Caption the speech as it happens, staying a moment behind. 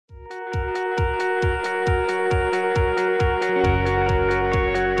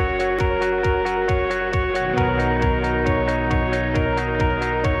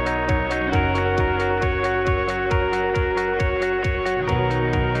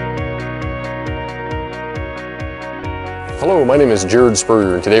Hello, my name is Jarod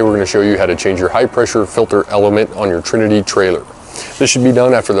Spurrier, and today we're going to show you how to change your high pressure filter element on your Trinity trailer. This should be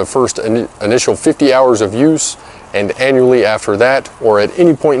done after the first initial 50 hours of use and annually after that, or at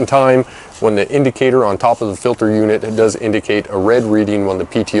any point in time when the indicator on top of the filter unit does indicate a red reading when the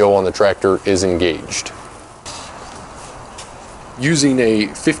PTO on the tractor is engaged. Using a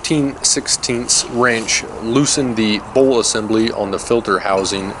 15/16 wrench, loosen the bowl assembly on the filter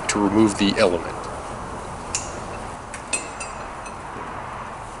housing to remove the element.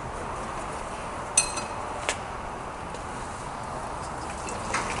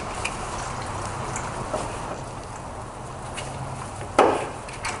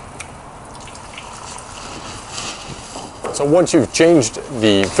 So once you've changed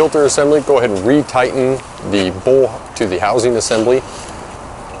the filter assembly, go ahead and re-tighten the bowl to the housing assembly.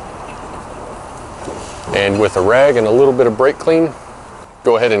 And with a rag and a little bit of brake clean,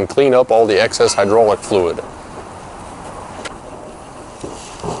 go ahead and clean up all the excess hydraulic fluid.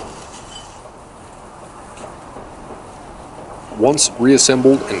 Once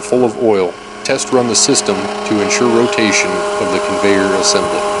reassembled and full of oil, test run the system to ensure rotation of the conveyor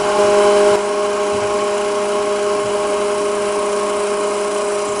assembly.